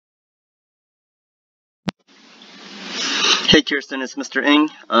Hey Kirsten, it's Mr. Ng.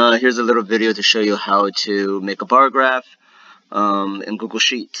 Here's a little video to show you how to make a bar graph in Google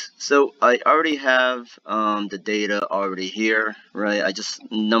Sheets. So I already have the data already here, right? I just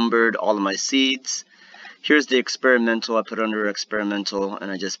numbered all of my seeds. Here's the experimental. I put under experimental, and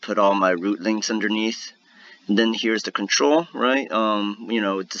I just put all my root links underneath. And then here's the control, right?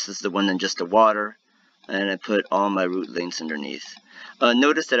 This is the one in just the water, and I put all my root links underneath.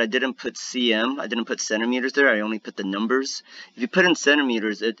 Notice that I didn't put cm, I didn't put centimeters there, I only put the numbers. If you put in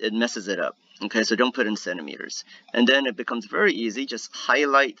centimeters, it messes it up. Okay, so don't put in centimeters. And then it becomes very easy, just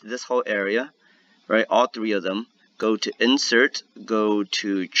highlight this whole area, right, all three of them. Go to Insert, go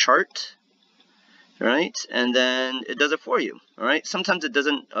to Chart, right, and then it does it for you, all right. Sometimes it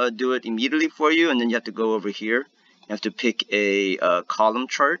doesn't do it immediately for you, and then you have to go over here. You have to pick a column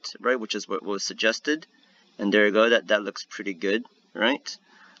chart, right, which is what was suggested. And there you go, that looks pretty good. Right?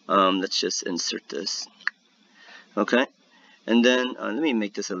 Let's just insert this. Okay, and then let me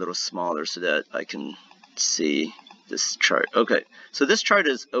make this a little smaller so that I can see this chart. Okay, so this chart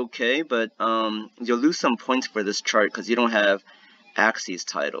is okay, but you'll lose some points for this chart because you don't have axes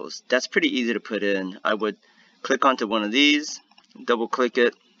titles. That's pretty easy to put in. I would click onto one of these, double click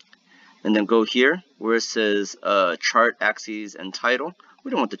it, and then go here where it says chart axes and title.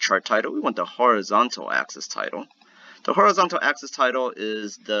 We don't want the chart title, we want the horizontal axis title. The horizontal axis title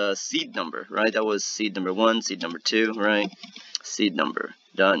is the seed number, right? That was seed number 1, seed number 2, right? Seed number,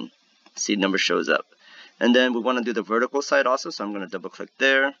 done. Seed number shows up. And then we want to do the vertical side also, so I'm going to double click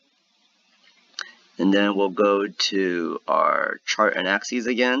there. And then we'll go to our chart and axes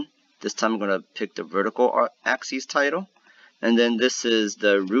again. This time I'm going to pick the vertical axis title. And then this is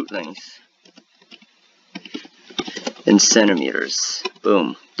the root length in centimeters.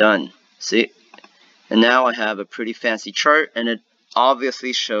 Boom, done. See? And now I have a pretty fancy chart, and it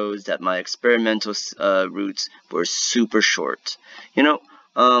obviously shows that my experimental roots were super short. You know,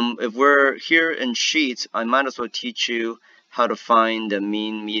 if we're here in Sheets, I might as well teach you how to find the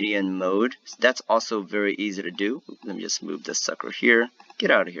mean, median, mode. That's also very easy to do. Let me just move this sucker here.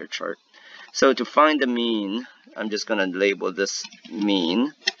 Get out of here, chart. So to find the mean, I'm just going to label this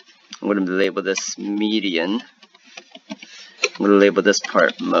mean. I'm going to label this median. I'm going to label this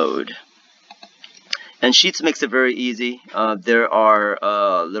part mode. And Sheets makes it very easy. There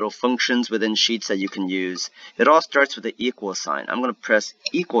are little functions within Sheets that you can use. It all starts with the equal sign. I'm going to press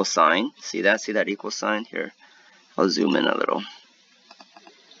equal sign. See that? See that equal sign? Here, I'll zoom in a little.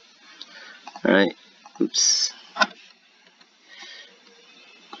 All right. Oops.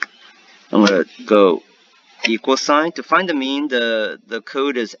 I'm going to go equal sign. To find the mean, the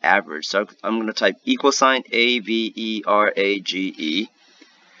code is average. So I'm going to type equal sign AVERAGE,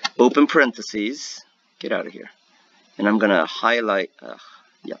 open parentheses. Get out of here. And I'm going to highlight,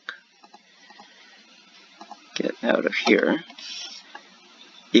 yuck. Get out of here.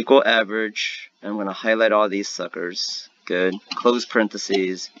 Equal average. I'm going to highlight all these suckers. Good. Close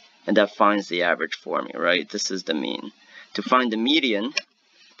parentheses. And that finds the average for me, right? This is the mean. To find the median,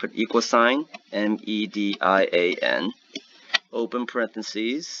 put equal sign, MEDIAN. Open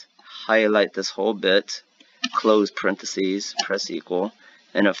parentheses. Highlight this whole bit. Close parentheses. Press equal.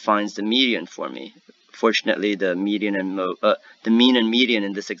 And it finds the median for me. Fortunately, the median and the mean and median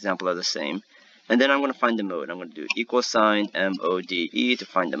in this example are the same. And then I'm going to find the mode. I'm going to do equal sign MODE to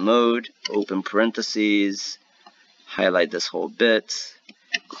find the mode. Open parentheses. Highlight this whole bit.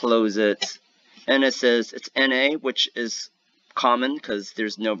 Close it. And it says it's NA, which is common because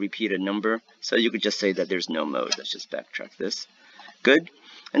there's no repeated number. So you could just say that there's no mode. Let's just backtrack this. Good.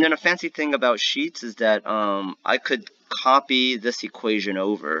 And then a fancy thing about Sheets is that I could copy this equation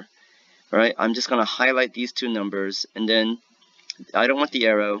over. Right, I'm just going to highlight these two numbers, and then I don't want the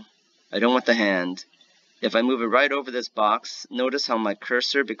arrow, I don't want the hand. If I move it right over this box, notice how my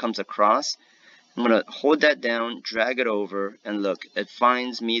cursor becomes a cross. I'm going to hold that down, drag it over, and look, it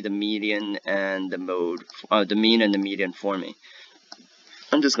finds me the median and the mode, the mean and the median for me.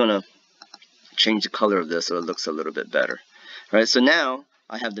 I'm just going to change the color of this so it looks a little bit better. Right, so now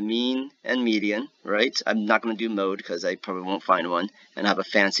I have the mean and median, right? I'm not going to do mode because I probably won't find one, and I have a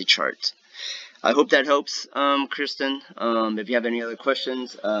fancy chart. I hope that helps, Kristen. If you have any other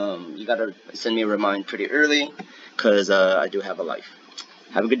questions, you gotta send me a reminder pretty early because I do have a life.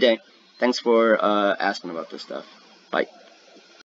 Have a good day. Thanks for asking about this stuff. Bye.